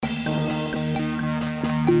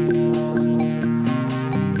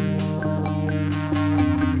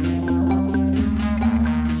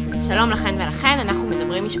שלום לכן ולכן, אנחנו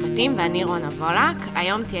מדברים משפטים ואני רונה וולק.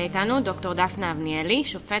 היום תהיה איתנו דוקטור דפנה אבניאלי,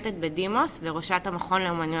 שופטת בדימוס וראשת המכון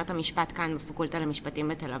לאומניות המשפט כאן בפקולטה למשפטים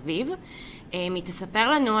בתל אביב. היא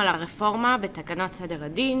תספר לנו על הרפורמה בתקנות סדר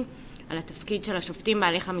הדין, על התפקיד של השופטים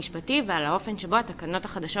בהליך המשפטי ועל האופן שבו התקנות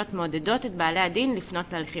החדשות מעודדות את בעלי הדין לפנות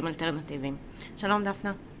להליכים אלטרנטיביים. שלום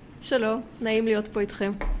דפנה. שלום, נעים להיות פה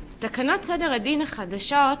איתכם. תקנות סדר הדין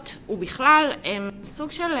החדשות ובכלל הם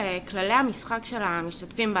סוג של כללי המשחק של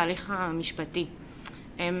המשתתפים בהליך המשפטי.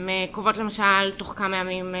 הם קובעות למשל תוך כמה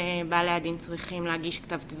ימים בעלי הדין צריכים להגיש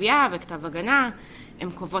כתב תביעה וכתב הגנה,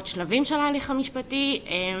 הם קובעות שלבים של ההליך המשפטי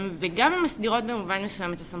וגם הם מסדירות במובן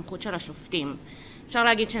מסוים את הסמכות של השופטים. אפשר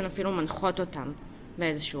להגיד שהן אפילו מנחות אותם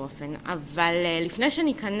באיזשהו אופן, אבל לפני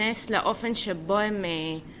שניכנס לאופן שבו הן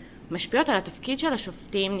משפיעות על התפקיד של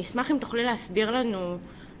השופטים, נשמח אם תוכלי להסביר לנו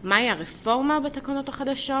מהי הרפורמה בתקנות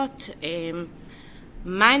החדשות,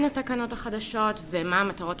 מהן התקנות החדשות ומה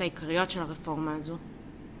המטרות העיקריות של הרפורמה הזו.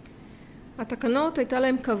 התקנות הייתה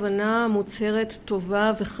להם כוונה מוצהרת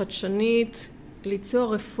טובה וחדשנית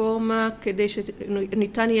ליצור רפורמה כדי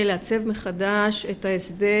שניתן יהיה לעצב מחדש את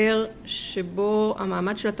ההסדר שבו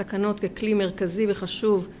המעמד של התקנות ככלי מרכזי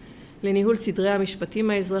וחשוב לניהול סדרי המשפטים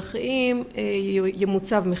האזרחיים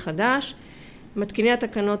ימוצב מחדש. מתקיני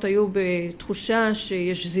התקנות היו בתחושה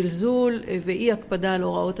שיש זלזול ואי הקפדה על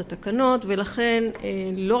הוראות התקנות, ולכן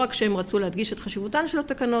לא רק שהם רצו להדגיש את חשיבותן של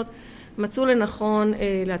התקנות, מצאו לנכון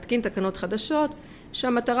להתקין תקנות חדשות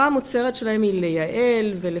שהמטרה המוצהרת שלהם היא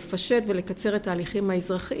לייעל ולפשט ולקצר את ההליכים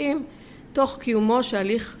האזרחיים תוך קיומו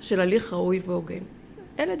של הליך ראוי והוגן.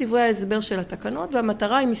 אלה דברי ההסבר של התקנות,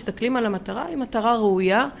 והמטרה, אם מסתכלים על המטרה, היא מטרה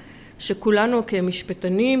ראויה שכולנו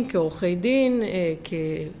כמשפטנים, כעורכי דין,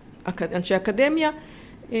 כאנשי אקדמיה,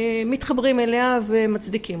 מתחברים אליה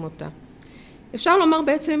ומצדיקים אותה. אפשר לומר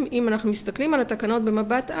בעצם, אם אנחנו מסתכלים על התקנות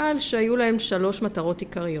במבט על, שהיו להם 3 מטרות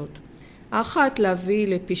עיקריות. האחת, להביא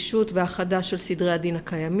לפישוט והאחדה של סדרי הדין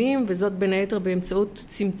הקיימים, וזאת בין היתר באמצעות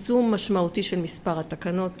צמצום משמעותי של מספר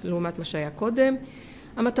התקנות לעומת מה שהיה קודם.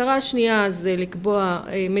 המטרה השנייה זה לקבוע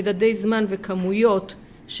מדדי זמן וכמויות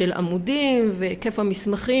של עמודים והיקף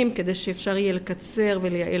המסמכים, כדי שאפשר יהיה לקצר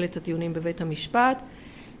ולייעל את הדיונים בבית המשפט.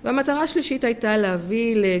 והמטרה השלישית הייתה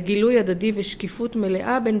להביא לגילוי הדדי ושקיפות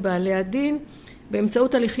מלאה בין בעלי הדין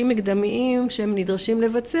באמצעות הליכים מקדמיים שהם נדרשים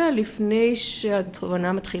לבצע לפני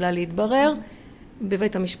שהתובענה מתחילה להתברר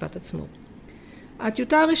בבית המשפט עצמו.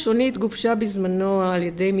 הטיוטה הראשונית גובשה בזמנו על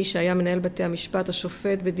ידי מי שהיה מנהל בתי המשפט,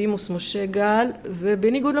 השופט בדימוס משה גל,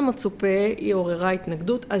 ובניגוד למצופה היא עוררה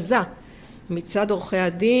התנגדות עזה מצד עורכי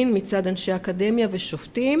הדין, מצד אנשי אקדמיה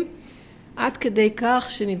ושופטים, עד כדי כך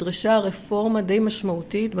שנדרשה רפורמה די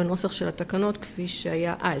משמעותית בנוסח של התקנות כפי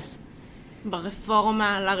שהיה אז.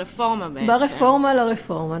 ברפורמה לרפורמה בעצם. ברפורמה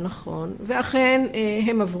לרפורמה, נכון. ואכן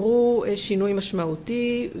הם עברו שינוי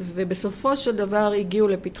משמעותי, ובסופו של דבר הגיעו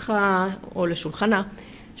לפתחה או לשולחנה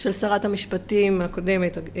של שרת המשפטים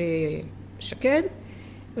הקודמת שקד,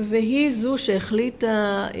 והיא זו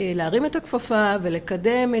שהחליטה להרים את הכפפה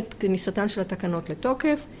ולקדם את כניסתן של התקנות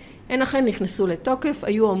לתוקף. הן אכן נכנסו לתוקף,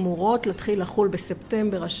 היו אמורות להתחיל לחול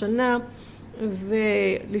בספטמבר השנה,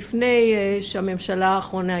 ולפני שהממשלה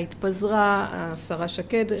האחרונה התפזרה, השרה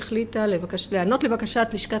שקד החליטה לענות לבקשת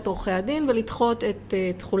לשכת עורכי הדין ולדחות את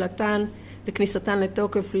תחולתן וכניסתן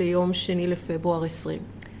לתוקף ליום 2 לפברואר 20.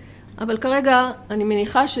 אבל כרגע אני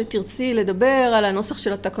מניחה שתרצי לדבר על הנוסח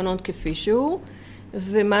של התקנות כפי שהוא,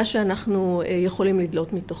 ומה שאנחנו יכולים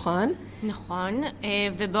לדלות מתוכן. נכון,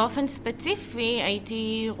 ובאופן ספציפי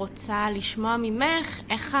הייתי רוצה לשמוע ממך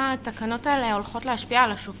איך התקנות האלה הולכות להשפיע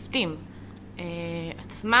על השופטים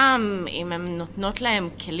עצמם, אם הן נותנות להם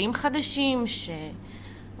כלים חדשים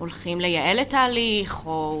שהולכים לייעל את ההליך,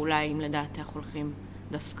 או אולי אם לדעתך הולכים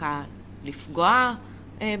דווקא לפגוע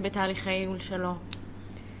בתהליכי ייעול שלו.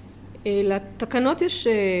 לתקנות יש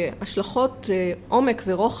השלכות עומק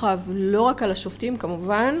ורוחב לא רק על השופטים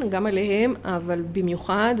כמובן, גם עליהם, אבל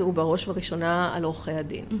במיוחד ובראש ובראשונה על עורכי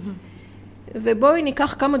הדין. ובואי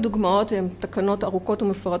ניקח כמה דוגמאות, הן תקנות ארוכות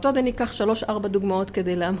ומפורטות, אני אקח 3-4 דוגמאות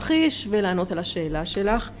כדי להמחיש ולענות על השאלה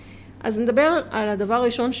שלך. אז נדבר על הדבר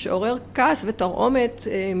הראשון שעורר כעס ותרעומת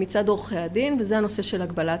מצד עורכי הדין, וזה הנושא של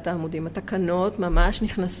הגבלת העמודים. התקנות ממש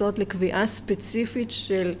נכנסות לקביעה ספציפית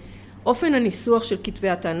של אופן הניסוח של כתבי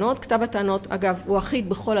הטענות. כתב הטענות, אגב, הוא אחיד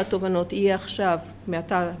בכל התובנות, יהיה עכשיו,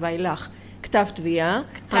 מעתה ואילך, כתב תביעה.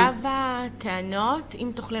 כתב הטענות,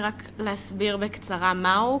 אם תוכלי רק להסביר בקצרה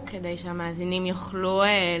מהו, כדי שהמאזינים יוכלו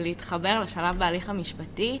להתחבר לשלב בהליך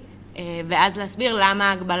המשפטי, ואז להסביר למה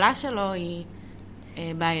ההגבלה שלו היא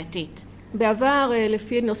בעייתית. בעבר,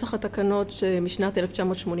 לפי נוסח התקנות משנת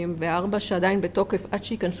 1984, שעדיין בתוקף עד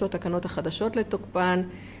שיכנסו התקנות החדשות לתוקפן,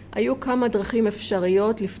 היו כמה דרכים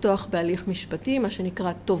אפשריות לפתוח בהליך משפטי, מה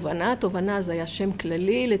שנקרא תובנה. תובנה זה היה שם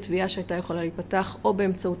כללי לתביעה שהייתה יכולה להיפתח או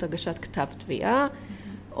באמצעות הגשת כתב תביעה,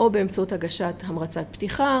 או באמצעות הגשת המרצת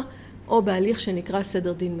פתיחה, או בהליך שנקרא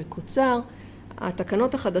סדר דין מקוצר.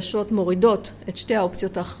 התקנות החדשות מורידות את שתי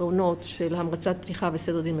האופציות האחרונות של המרצת פתיחה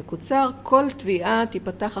וסדר דין מקוצר. כל תביעה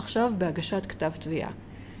תיפתח עכשיו בהגשת כתב תביעה.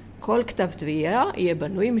 כל כתב תביעה יהיה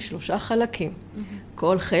בנוי משלושה חלקים.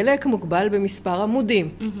 כל חלק מוגבל במספר עמודים,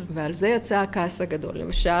 ועל זה יצא הכעס הגדול.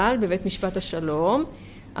 למשל, בבית משפט השלום,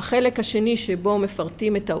 החלק השני שבו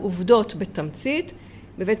מפרטים את העובדות בתמצית,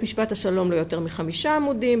 בבית משפט השלום לא יותר מ5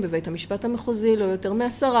 עמודים, בבית המשפט המחוזי לא יותר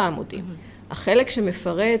מ10 עמודים. החלק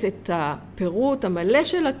שמפרט את הפירוט המלא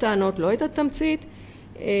של הטענות, לא את התמצית,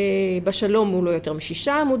 בשלום הוא לא יותר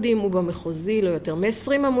מ6 עמודים, ובמחוזי לא יותר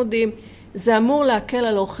מ20 עמודים. זה אמור להקל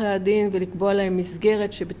על עורכי הדין ולקבוע להם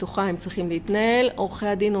מסגרת שבתוכה הם צריכים להתנהל. עורכי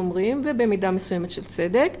הדין אומרים, ובמידה מסוימת של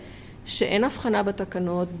צדק, שאין הבחנה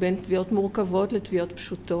בתקנות בין תביעות מורכבות לתביעות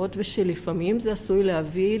פשוטות, ושלפעמים זה עשוי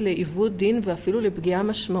להביא לעיוות דין ואפילו לפגיעה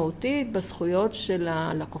משמעותית בזכויות של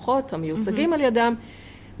הלקוחות המיוצגים על ידם,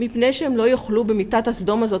 מפני שהם לא יוכלו במיטת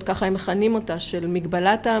הסדום הזאת, ככה הם מכנים אותה, של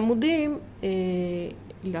מגבלת העמודים,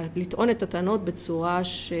 לטעון את הטענות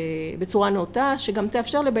בצורה נאותה, שגם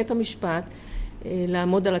תאפשר לבית המשפט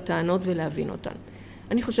לעמוד על הטענות ולהבין אותן.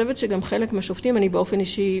 אני חושבת שגם חלק מהשופטים, אני באופן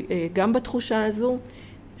אישי גם בתחושה הזו,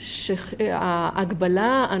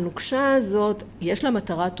 שההגבלה הנוקשה הזאת, יש לה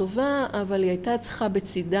מטרה טובה, אבל היא הייתה צריכה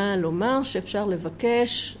בצידה לומר שאפשר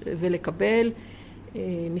לבקש ולקבל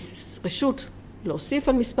רשות להוסיף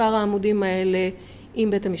על מספר העמודים האלה, אם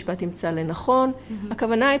בית המשפט ימצא לנכון.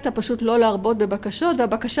 הכוונה הייתה פשוט לא להרבות בבקשות,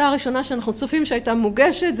 והבקשה הראשונה שאנחנו צופים שהייתה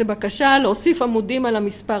מוגשת, זה בקשה להוסיף עמודים על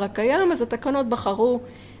המספר הקיים, אז התקנות בחרו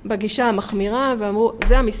בגישה המחמירה ואמרו,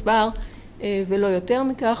 זה המספר ולא יותר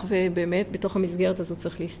מכך, ובאמת בתוך המסגרת הזאת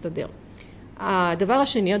צריך להסתדר. הדבר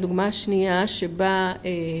השני, הדוגמה השנייה שבה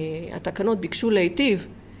התקנות ביקשו להיטיב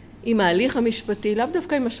עם ההליך המשפטי, לאו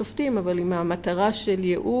דווקא עם השופטים, אבל עם המטרה של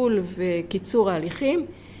ייעול וקיצור ההליכים,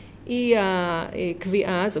 היא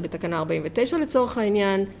הקביעה, זו בתקנה 49 לצורך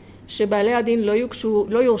העניין, שבעלי הדין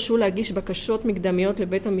לא יורשו להגיש בקשות מקדמיות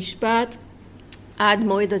לבית המשפט עד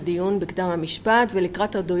מועד הדיון בקדם המשפט,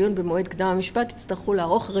 ולקראת הדיון במועד קדם המשפט יצטרכו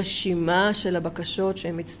לערוך רשימה של הבקשות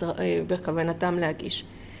שהם בכוונתם להגיש.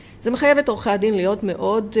 זה מחייב את עורכי הדין להיות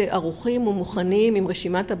מאוד ערוכים ומוכנים עם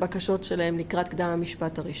רשימת הבקשות שלהם לקראת קדם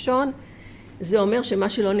המשפט הראשון. זה אומר שמה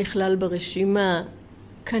שלא נכלל ברשימה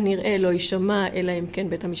כנראה לא יישמע, אלא אם כן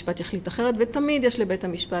בית המשפט יחליט אחרת, ותמיד יש לבית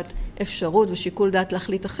המשפט אפשרות ושיקול דעת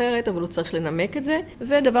להחליט אחרת, אבל הוא צריך לנמק את זה.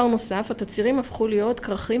 ודבר נוסף, התצהירים הפכו להיות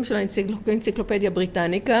כרכים של האנציקלופדיה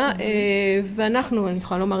בריטניקה, ואנחנו, אני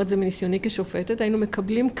יכולה לומר את זה מניסיוני כשופטת, היינו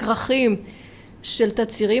מקבלים כרכים של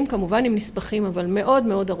תצהירים, כמובן עם נספחים, אבל מאוד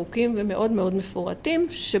מאוד ארוכים ומאוד מאוד מפורטים,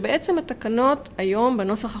 שבעצם התקנות היום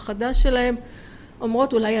בנוסח החדש שלהם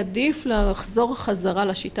אומרות אולי עדיף לחזור חזרה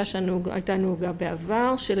לשיטה שהייתה נהוגה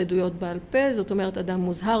בעבר, של עדויות בעל פה, זאת אומרת אדם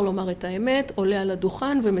מוזהר לומר את האמת, עולה על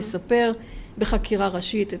הדוכן ומספר בחקירה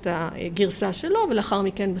ראשית את הגרסה שלו, ולאחר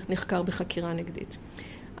מכן נחקר בחקירה נגדית.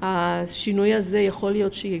 השינוי הזה יכול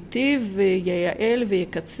להיות שייטיב וייעל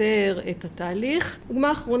ויקצר את התהליך.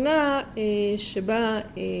 דוגמה אחרונה שבה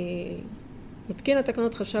מתקין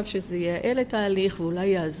התקנות חשב שזה ייעל את ההליך ואולי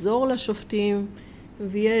יעזור לשופטים,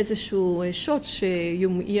 ויהיה איזשהו שוט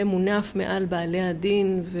שיהיה מונף מעל בעלי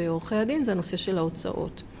הדין ועורכי הדין, זה הנושא של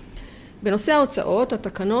ההוצאות. בנושא ההוצאות,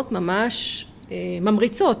 התקנות ממש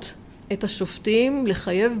ממריצות את השופטים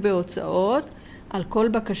לחייב בהוצאות על כל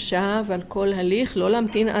בקשה ועל כל הליך, לא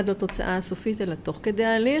להמתין עד לתוצאה הסופית, אלא תוך כדי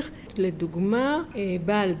ההליך. לדוגמה,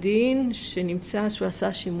 בעל דין שנמצא שהוא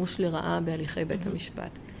עשה שימוש לרעה בהליכי בית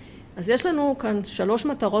המשפט. אז יש לנו כאן 3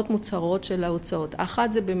 מטרות מוצהרות של ההוצאות.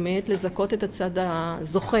 אחת זה באמת לזכות את הצד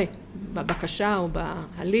הזוכה בבקשה או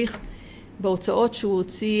בהליך, בהוצאות שהוא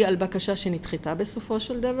הוציא על בקשה שנדחתה בסופו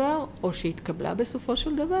של דבר, או שהתקבלה בסופו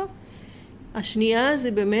של דבר. השנייה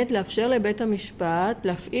זה באמת לאפשר לבית המשפט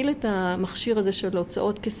להפעיל את המכשיר הזה של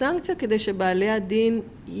הוצאות כסנקציה, כדי שבעלי הדין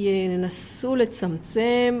ינסו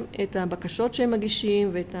לצמצם את הבקשות שהם מגישים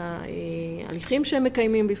ואת ההליכים שהם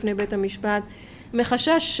מקיימים בפני בית המשפט,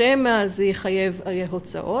 מחשש שמא זה יחייב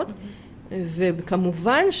הוצאות,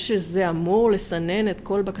 וכמובן שזה אמור לסנן את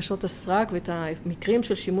כל בקשות הסרק ואת המקרים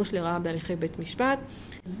של שימוש לרעה בהליכי בית משפט.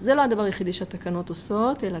 זה לא הדבר היחידי שהתקנות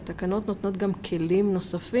עושות, אלא התקנות נותנות גם כלים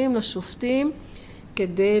נוספים לשופטים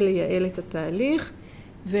כדי לייעל את התהליך,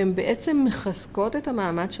 והן בעצם מחזקות את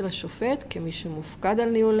המעמד של השופט כמי שמופקד על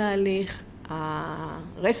ניהול ההליך,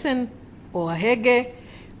 הרסן או ההגה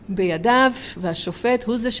בידיו, והשופט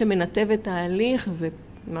הוא זה שמנתב את ההליך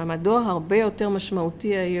מעמדו הרבה יותר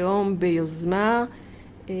משמעותי היום ביוזמה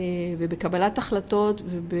ובקבלת החלטות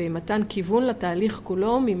ובמתן כיוון לתהליך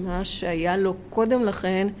כולו ממה שהיה לו קודם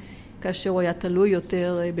לכן כאשר הוא היה תלוי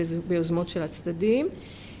יותר ביוזמות של הצדדים.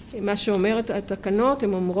 מה שאומרת התקנות,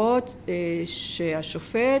 הן אומרות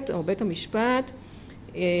שהשופט או בית המשפט,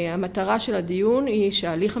 המטרה של הדיון היא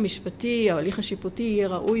שההליך המשפטי או ההליך השיפוטי יהיה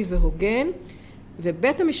ראוי והוגן,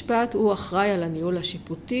 ובית המשפט הוא אחראי על הניהול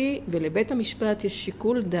השיפוטי, ולבית המשפט יש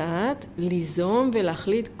שיקול דעת ליזום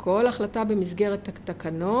ולהחליט כל החלטה במסגרת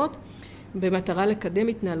התקנות במטרה לקדם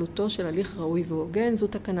התנהלותו של הליך ראוי והוגן. זו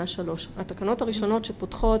תקנה 3. התקנות הראשונות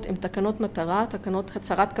שפותחות הן תקנות מטרה, תקנות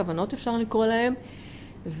הצהרת כוונות אפשר לקרוא להן,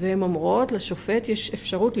 והן אומרות לשופט יש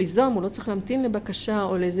אפשרות ליזום, הוא לא צריך להמתין לבקשה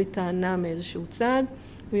או לאיזו טענה מאיזשהו צד,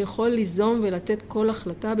 הוא יכול ליזום ולתת כל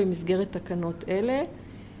החלטה במסגרת תקנות אלה,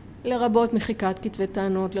 לרבות מחיקת כתבי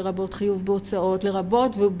טענות, לרבות חיוב בהוצאות,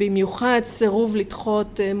 לרבות ובמיוחד סירוב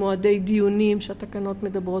לדחות מועדי דיונים שהתקנות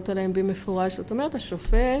מדברות עליהם במפורש. זאת אומרת,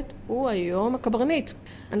 השופט הוא היום הקברניט.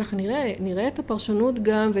 אנחנו נראה את הפרשנות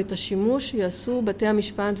גם ואת השימוש שיעשו בתי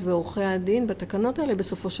המשפט ועורכי הדין בתקנות האלה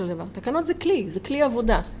בסופו של דבר. תקנות זה כלי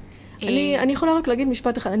עבודה. אני יכולה רק להגיד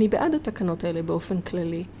משפט אחד, אני בעד התקנות האלה באופן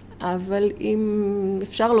כללי, אבל אם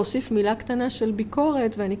אפשר להוסיף מילה קטנה של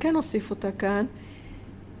ביקורת, ואני כן אוסיף אותה כאן,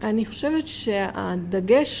 אני חושבת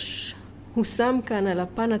שהדגש הוא שם כאן על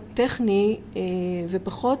הפן הטכני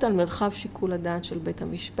ופחות על מרחב שיקול הדעת של בית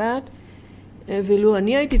המשפט, ולו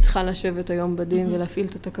אני הייתי צריכה לשבת היום בדין ולהפעיל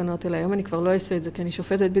את התקנות האלה. היום אני כבר לא אעשה את זה כי אני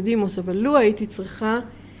שופטת בדימוס, אבל לו הייתי צריכה,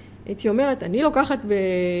 הייתי אומרת, אני לוקחת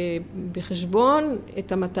בחשבון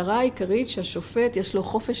את המטרה העיקרית שהשופט יש לו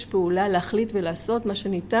חופש פעולה להחליט ולעשות מה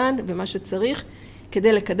שניתן ומה שצריך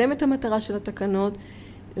כדי לקדם את המטרה של התקנות,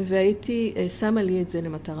 והייתי שמה לי את זה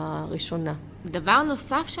למטרה ראשונה. דבר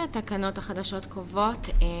נוסף שהתקנות החדשות קובעות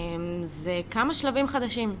זה כמה שלבים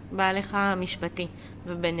חדשים בהליך המשפטי,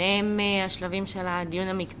 וביניהם השלבים של הדיון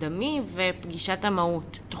המקדמי ופגישת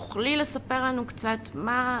המהות. תוכלי לספר לנו קצת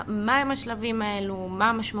מה הם השלבים האלו, מה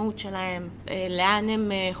המשמעות שלהם, לאן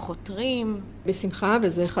הם חותרים? בשמחה,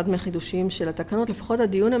 וזה אחד מהחידושים של התקנות. לפחות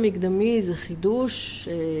הדיון המקדמי זה חידוש.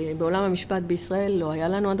 בעולם המשפט בישראל לא היה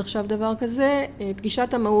לנו עד עכשיו דבר כזה.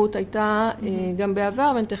 פגישת המהות הייתה גם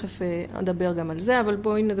בעבר, ואני תכף אדבר גם על זה, אבל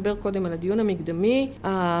בואי נדבר קודם על הדיון המקדמי.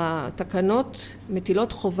 התקנות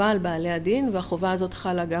מטילות חובה על בעלי הדין, והחובה הזאת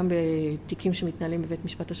חלה גם בתיקים שמתנהלים בבית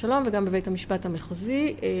משפט השלום וגם בבית המשפט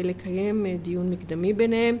המחוזי, לקיים דיון מקדמי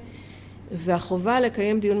ביניהם. והחובה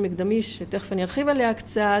לקיים דיון מקדמי, שתכף אני ארחיב עליה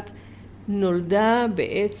קצת, נולדה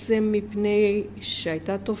בעצם מפני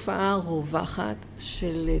שהייתה תופעה רווחת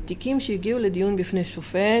של תיקים שהגיעו לדיון בפני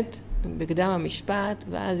שופט בקדם המשפט,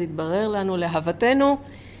 ואז התברר לנו להבתנו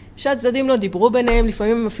שהצדדים לא דיברו ביניהם,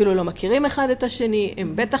 לפעמים הם אפילו לא מכירים אחד את השני,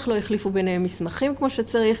 הם בטח לא החליפו ביניהם מסמכים כמו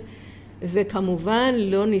שצריך, וכמובן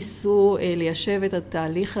לא ניסו ליישב את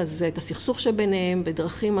התהליך הזה, את הסכסוך שביניהם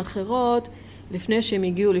בדרכים אחרות, לפני שהם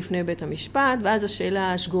הגיעו לפני בית המשפט. ואז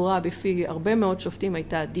השאלה השגורה בפי הרבה מאוד שופטים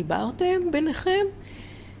הייתה, דיברתם ביניכם?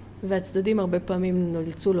 והצדדים הרבה פעמים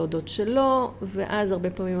נאלצו להודות שלא, ואז הרבה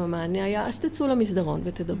פעמים המענה היה, אז תצאו למסדרון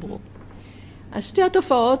ותדברו. אז שתי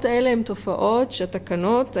התופעות האלה הן תופעות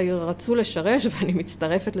שהתקנות רצו לשרש, ואני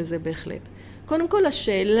מצטרפת לזה בהחלט. קודם כל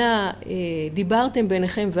השאלה, דיברתם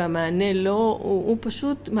ביניכם והמענה לא, הוא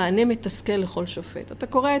פשוט מענה מתסכל לכל שופט. אתה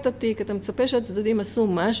קורא את התיק, אתה מצפה שהצדדים עשו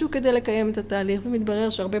משהו כדי לקיים את התהליך, ומתברר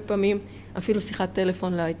שהרבה פעמים אפילו שיחת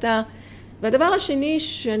טלפון לא הייתה. והדבר השני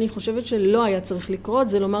שאני חושבת שלא היה צריך לקרות,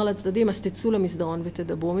 זה לומר לצדדים, אז תצאו למסדרון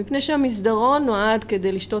ותדברו. מפני שהמסדרון נועד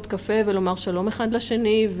כדי לשתות קפה ולומר שלום אחד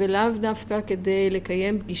לשני, ולאו דווקא כדי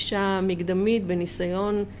לקיים פגישה מקדמית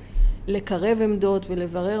בניסיון לקרב עמדות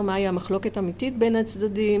ולברר מהי המחלוקת אמיתית בין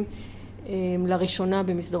הצדדים, לראשונה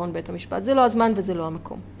במסדרון בית המשפט. זה לא הזמן וזה לא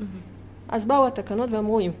המקום. אז באו התקנות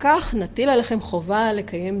ואמרו, אם כך, נטיל עליכם חובה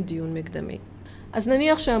לקיים דיון מקדמי. אז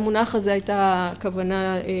נניח שהמונח הזה הייתה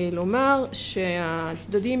כוונה לומר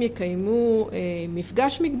שהצדדים יקיימו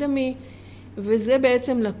מפגש מקדמי, וזה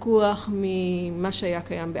בעצם לקוח ממה שהיה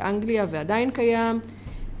קיים באנגליה ועדיין קיים,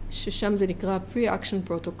 ששם זה נקרא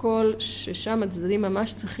pre-action protocol, ששם הצדדים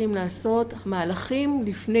ממש צריכים לעשות מהלכים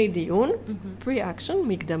לפני דיון, pre-action,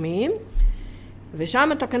 מקדמיים, ושם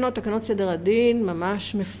תקנות סדר הדין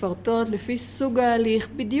ממש מפרטות לפי סוג ההליך,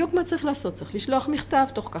 בדיוק מה צריך לעשות. צריך לשלוח מכתב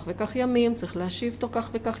תוך כך וכך ימים, צריך להשיב תוך כך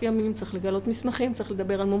וכך ימים, צריך לגלות מסמכים, צריך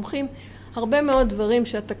לדבר על מומחים. הרבה מאוד דברים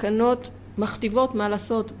שהתקנות מכתיבות מה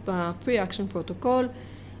לעשות ב-pre-action protocol,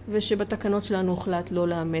 ושבתקנות שלנו הוחלט לא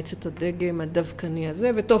לאמץ את הדגם הדווקני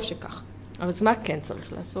הזה, וטוב שכך. אבל מה כן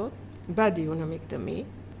צריך לעשות? בדיון המקדמי,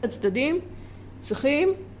 הצדדים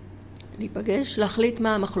צריכים להיפגש, להחליט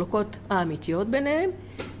מה המחלוקות האמיתיות ביניהם,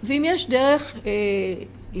 ואם יש דרך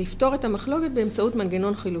לפתור את המחלוקת באמצעות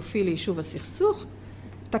מנגנון חילופי ליישוב הסכסוך.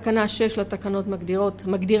 תקנה 6 לתקנות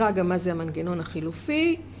מגדירה גם מה זה המנגנון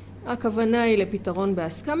החילופי. הכוונה היא לפתרון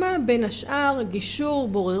בהסכמה, בין השאר גישור,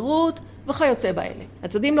 בוררות וכיוצא באלה.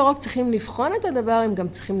 הצדדים לא רק צריכים לבחון את הדבר, הם גם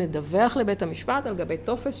צריכים לדווח לבית המשפט על גבי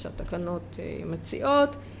טופס שהתקנות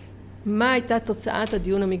מציעות, מה הייתה תוצאת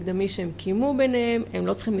הדיון המקדמי שהם קיימו ביניהם. הם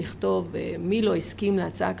לא צריכים לכתוב מי לא הסכים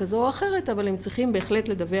להצעה כזו או אחרת, אבל הם צריכים בהחלט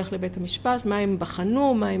לדווח לבית המשפט מה הם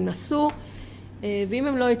בחנו, מה הם נסו, ואם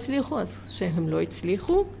הם לא הצליחו אז שהם לא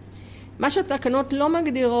הצליחו. מה שהתקנות לא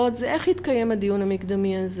מגדירות זה איך יתקיים הדיון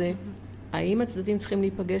המקדמי הזה. האם הצדדים צריכים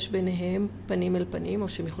להיפגש ביניהם פנים אל פנים, או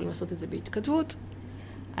שהם יכולים לעשות את זה בהתכתבות?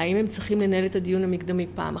 האם הם צריכים לנהל את הדיון המקדמי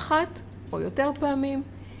פעם אחת, או יותר פעמים?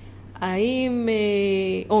 האם,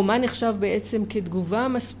 או מה נחשב בעצם כתגובה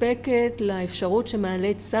מספקת לאפשרות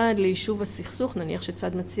שמעלה צד ליישוב הסכסוך? נניח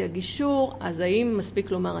שצד מציע גישור, אז האם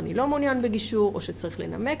מספיק לומר אני לא מעוניין בגישור, או שצריך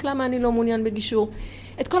לנמק למה אני לא מעוניין בגישור?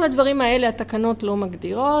 את כל הדברים האלה התקנות לא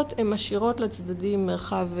מגדירות, הן משאירות לצדדים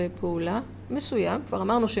מרחב פעולה מסוים. כבר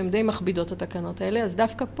אמרנו שהן די מכבידות התקנות האלה, אז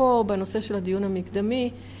דווקא פה בנושא של הדיון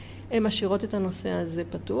המקדמי, הן משאירות את הנושא הזה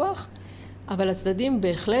פתוח. אבל הצדדים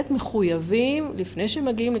בהחלט מחויבים, לפני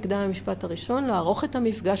שמגיעים לקדם המשפט הראשון, לערוך את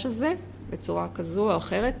המפגש הזה בצורה כזו או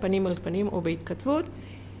אחרת, פנים על פנים או בהתכתבות,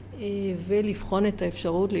 ולבחון את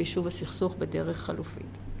האפשרות ליישוב הסכסוך בדרך חלופית.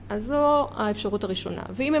 אז זו האפשרות הראשונה.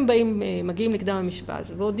 ואם הם מגיעים לקדם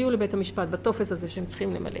המשפט והודיעו לבית המשפט בטופס הזה שהם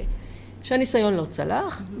צריכים למלא, שהניסיון לא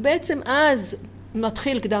צלח, בעצם אז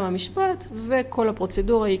מתחיל קדם המשפט, וכל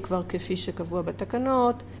הפרוצדורה היא כבר כפי שקבוע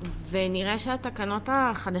בתקנות. ונראה שהתקנות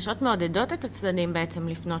החדשות מעודדות את הצדדים בעצם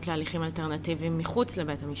לפנות להליכים אלטרנטיביים מחוץ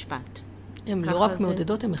לבית המשפט. הן לא רק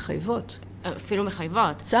מעודדות, הן מחייבות. אפילו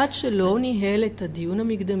מחייבות. צד שלא ניהל את הדיון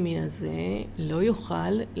המקדמי הזה, לא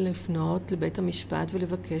יוכל לפנות לבית המשפט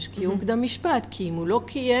ולבקש קיום קדם משפט, כי אם הוא לא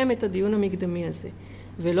קיים את הדיון המקדמי הזה,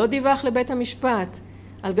 ולא דיווח לבית המשפט,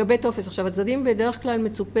 על גבי טופס. עכשיו, הצדדים בדרך כלל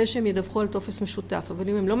מצופה שהם ידווחו על טופס משותף, אבל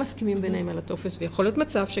אם הם לא מסכימים ביניהם על הטופס, ויכול להיות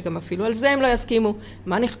מצב שגם אפילו על זה הם לא יסכימו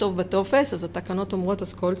מה נכתוב בטופס, אז התקנות אומרות,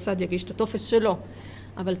 אז כל צד יגיש את הטופס שלו.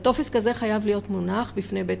 אבל טופס כזה חייב להיות מונח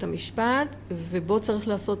בפני בית המשפט, ובו צריך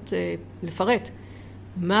לפרט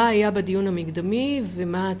מה היה בדיון המקדמי,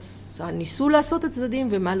 ומה ניסו לעשות הצדדים,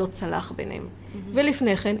 ומה לא צלח ביניהם.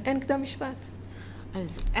 ולפני כן אין קדם משפט.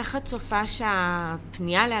 אז איך את צופה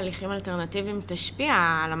שהפנייה להליכים אלטרנטיביים תשפיע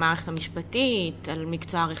על המערכת המשפטית, על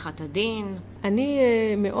מקצוע עריכת הדין? אני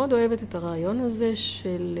מאוד אוהבת את הרעיון הזה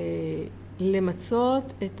של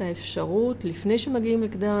למצות את האפשרות, לפני שמגיעים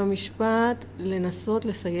לקדם המשפט, לנסות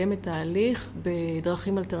לסיים את ההליך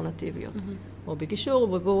בדרכים אלטרנטיביות. או בגישור, או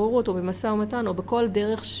בבוררות, או במשא ומתן, או בכל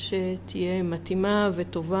דרך שתהיה מתאימה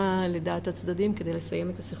וטובה לדעת הצדדים כדי לסיים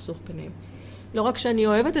את הסכסוך ביניהם. לא רק שאני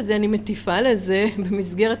אוהבת את זה, אני מטיפה לזה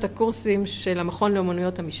במסגרת הקורסים של המכון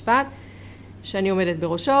לאומניות המשפט, שאני עומדת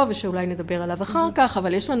בראשו ושאולי נדבר עליו אחר כך,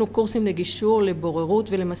 אבל יש לנו קורסים לגישור, לבוררות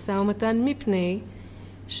ולמשא ומתן, מפני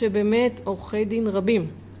שבאמת עורכי דין רבים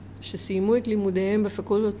שסיימו את לימודיהם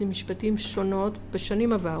בפקולטות למשפטים שונות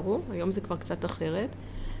בשנים עברו, היום זה כבר קצת אחרת,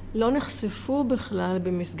 לא נחשפו בכלל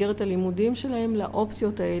במסגרת הלימודים שלהם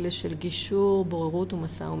לאופציות האלה של גישור, בוררות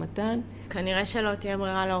ומשא ומתן. כנראה שלא תהיה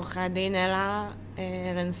ברירה לעורכי הדין, אלא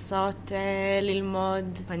לנסות ללמוד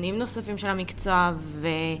פנים נוספים של המקצוע,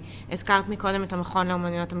 והזכרת מקודם את המכון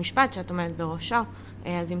לאומניות המשפט שאת עומדת בראשו,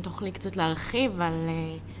 אז אם תוכלי קצת להרחיב על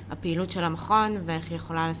הפעילות של המכון ואיך היא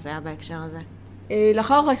יכולה לסייע בהקשר הזה.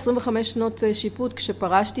 לאחר 25 שנות שיפוט,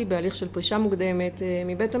 כשפרשתי בהליך של פרישה מוקדמת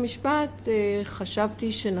מבית המשפט,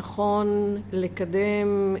 חשבתי שנכון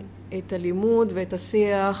לקדם את הלימוד ואת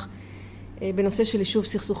השיח בנושא של יישוב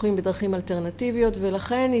סכסוכים בדרכים אלטרנטיביות,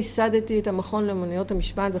 ולכן ייסדתי את המכון לאומניות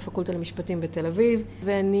המשפט בפקולטה למשפטים בתל אביב,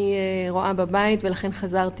 ואני רואה בבית ולכן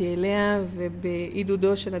חזרתי אליה,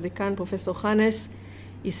 ובעידודו של הדיקן פרופסור חנס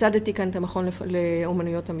ייסדתי כאן את המכון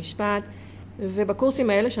לאומניות המשפט. ובקורסים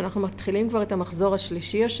האלה שאנחנו מתחילים כבר את המחזור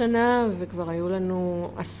השלישי השנה, וכבר היו לנו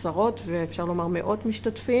עשרות ואפשר לומר מאות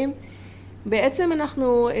משתתפים, בעצם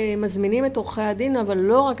אנחנו מזמינים את עורכי הדין, אבל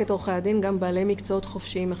לא רק את עורכי הדין, גם בעלי מקצועות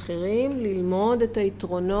חופשיים אחרים, ללמוד את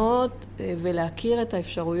היתרונות ולהכיר את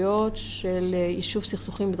האפשרויות של יישוב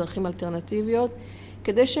סכסוכים בדרכים אלטרנטיביות,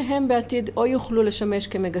 כדי שהם בעתיד או יוכלו לשמש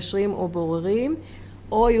כמגשרים או בוררים,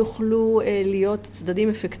 או יוכלו להיות צדדים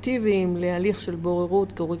אפקטיביים להליך של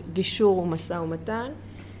בוררות, גישור ומשא ומתן,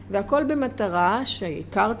 והכל במטרה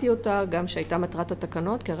שהכרתי אותה, גם שהייתה מטרת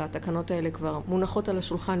התקנות, כי הרי התקנות האלה כבר מונחות על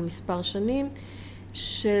השולחן מספר שנים,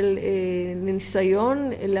 של ניסיון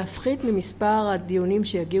להפחית ממספר הדיונים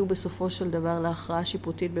שיגיעו בסופו של דבר להכרעה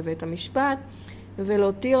שיפוטית בבית המשפט,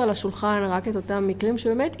 ולהותיר על השולחן רק את אותם מקרים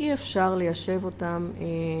שבאמת אי אפשר ליישב אותם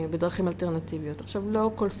בדרכים אלטרנטיביות. עכשיו,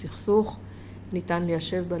 לא כל סכסוך ניתן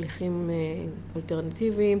ליישב בהליכים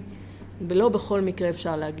אלטרנטיביים, ולא בכל מקרה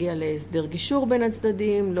אפשר להגיע להסדר גישור בין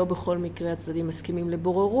הצדדים, לא בכל מקרה הצדדים מסכימים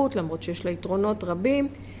לבוררות, למרות שיש לה יתרונות רבים,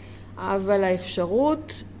 אבל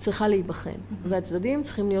האפשרות צריכה להיבחן, והצדדים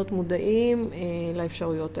צריכים להיות מודעים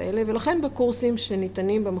לאפשרויות האלה, ולכן בקורסים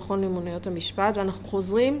שניתנים במכון לאומניות המשפט, ואנחנו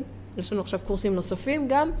חוזרים, יש לנו עכשיו קורסים נוספים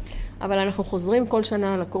גם, אבל אנחנו חוזרים כל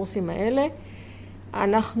שנה לקורסים האלה,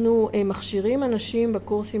 אנחנו מכשירים אנשים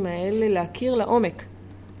בקורסים האלה להכיר לעומק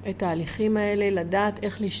את ההליכים האלה, לדעת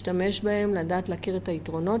איך להשתמש בהם, לדעת להכיר את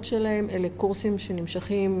היתרונות שלהם. אלה קורסים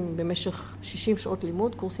שנמשכים במשך 60 שעות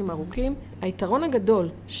לימוד, קורסים ארוכים. היתרון הגדול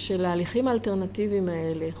של ההליכים האלטרנטיביים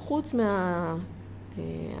האלה, חוץ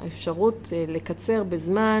מהאפשרות לקצר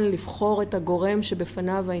בזמן, לבחור את הגורם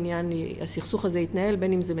שבפניו הסכסוך הזה יתנהל,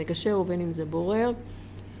 בין אם זה מגשר או בין אם זה בורר,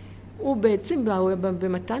 הוא בעצם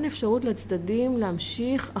במתן אפשרות לצדדים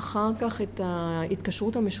להמשיך אחר כך את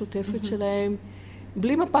ההתקשרות המשותפת שלהם,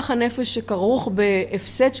 בלי מפח הנפש שכרוך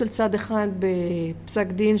בהפסד של צד אחד בפסק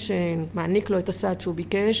דין שמעניק לו את הסעד שהוא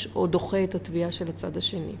ביקש, או דוחה את התביעה של הצד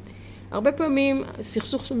השני. הרבה פעמים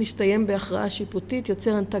סכסוך שמסתיים בהכרעה שיפוטית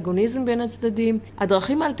יוצר אנטגוניזם בין הצדדים.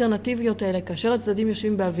 הדרכים האלטרנטיביות האלה, כאשר הצדדים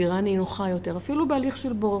יושבים באווירה נינוחה יותר, אפילו בהליך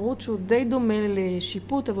של בוררות שהוא די דומה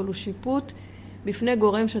לשיפוט, אבל הוא שיפוט בפני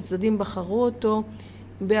גורם שהצדדים בחרו אותו,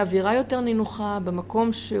 באווירה יותר נינוחה,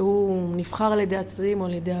 במקום שהוא נבחר על ידי הצדדים או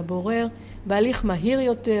על ידי הבורר, בהליך מהיר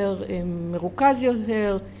יותר, מרוכז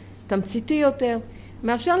יותר, תמציתי יותר,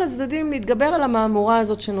 מאפשר לצדדים להתגבר על המהמורה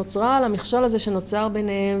הזאת שנוצרה, על המכשול הזה שנוצר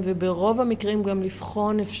ביניהם, וברוב המקרים גם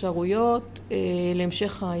לבחון אפשרויות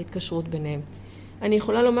להמשך ההתקשרות ביניהם. אני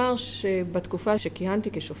יכולה לומר שבתקופה שכיהנתי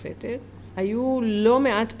כשופטת, היו לא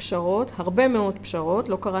מעט פשרות, הרבה מאוד פשרות,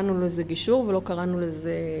 לא קראנו לזה גישור ולא קראנו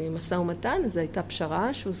לזה משא ומתן, זו הייתה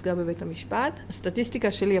פשרה שהושגה בבית המשפט.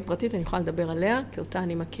 הסטטיסטיקה שלי הפרטית, אני יכולה לדבר עליה, כי אותה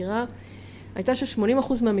אני מכירה, הייתה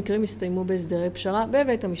ש80% מהמקרים הסתיימו בהסדרי פשרה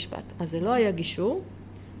בבית המשפט. אז זה לא היה גישור,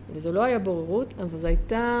 וזה לא היה בוררות, אבל זו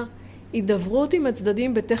הייתה הידברות עם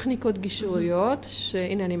הצדדים בטכניקות גישוריות,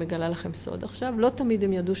 שהנה אני מגלה לכם סוד עכשיו, לא תמיד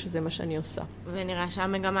הם ידעו שזה מה שאני עושה. ונראה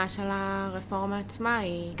שהמגמה של הרפורמה עצמה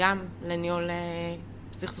היא גם לניהול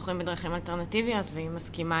סכסוכים בדרכים אלטרנטיביות, והיא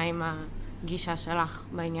מסכימה עם הגישה שלך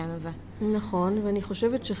בעניין הזה. נכון, ואני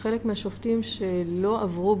חושבת שחלק מהשופטים שלא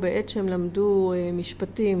עברו בעת שהם למדו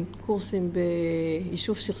משפטים, קורסים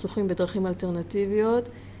ביישוב סכסוכים בדרכים אלטרנטיביות,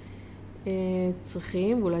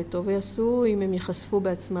 צריכים, ואולי טוב יעשו, אם הם יחשפו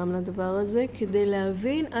בעצמם לדבר הזה, כדי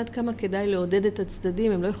להבין עד כמה כדאי לעודד את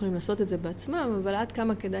הצדדים, הם לא יכולים לעשות את זה בעצמם, אבל עד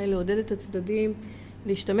כמה כדאי לעודד את הצדדים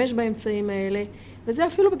להשתמש באמצעים האלה, וזה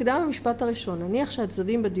אפילו בקדם המשפט הראשון. נניח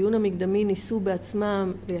שהצדדים בדיון המקדמי ניסו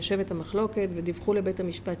בעצמם ליישב את המחלוקת, ודיווחו לבית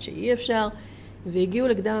המשפט שאי אפשר, והגיעו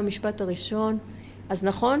לקדם המשפט הראשון, אז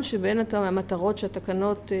נכון שבין המטרות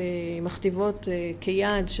שהתקנות מכתיבות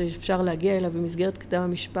כיעד שאפשר להגיע אליו במסגרת קדם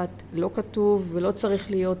המשפט לא כתוב ולא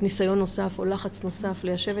צריך להיות ניסיון נוסף או לחץ נוסף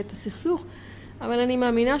ליישב את הסכסוך, אבל אני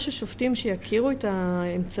מאמינה ששופטים שיכירו את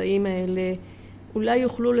האמצעים האלה אולי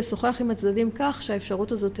יוכלו לשוחח עם הצדדים כך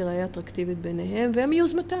שהאפשרות הזאת תראה אטרקטיבית ביניהם, והם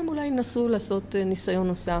מיוזמתם אולי ינסו לעשות ניסיון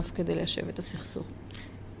נוסף כדי ליישב את הסכסוך.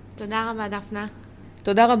 תודה רבה דפנה.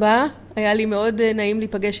 תודה רבה, היה לי מאוד נעים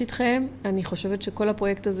להיפגש איתכם. אני חושבת שכל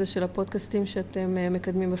הפרויקט הזה של הפודקאסטים שאתם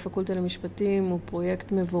מקדמים בפקולטה למשפטים הוא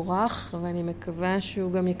פרויקט מבורך, ואני מקווה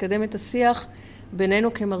שהוא גם יקדם את השיח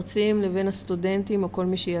בינינו כמרצים לבין הסטודנטים או כל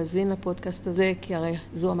מי שיאזין לפודקאסט הזה, כי הרי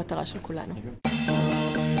זו המטרה של כולנו.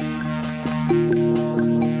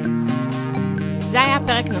 זה היה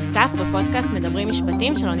פרק נוסף בפודקאסט מדברים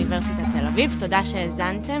משפטים של אוניברסיטת תל אביב. תודה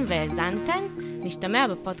שהאזנתם והאזנתן. נשתמע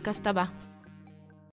בפודקאסט הבא.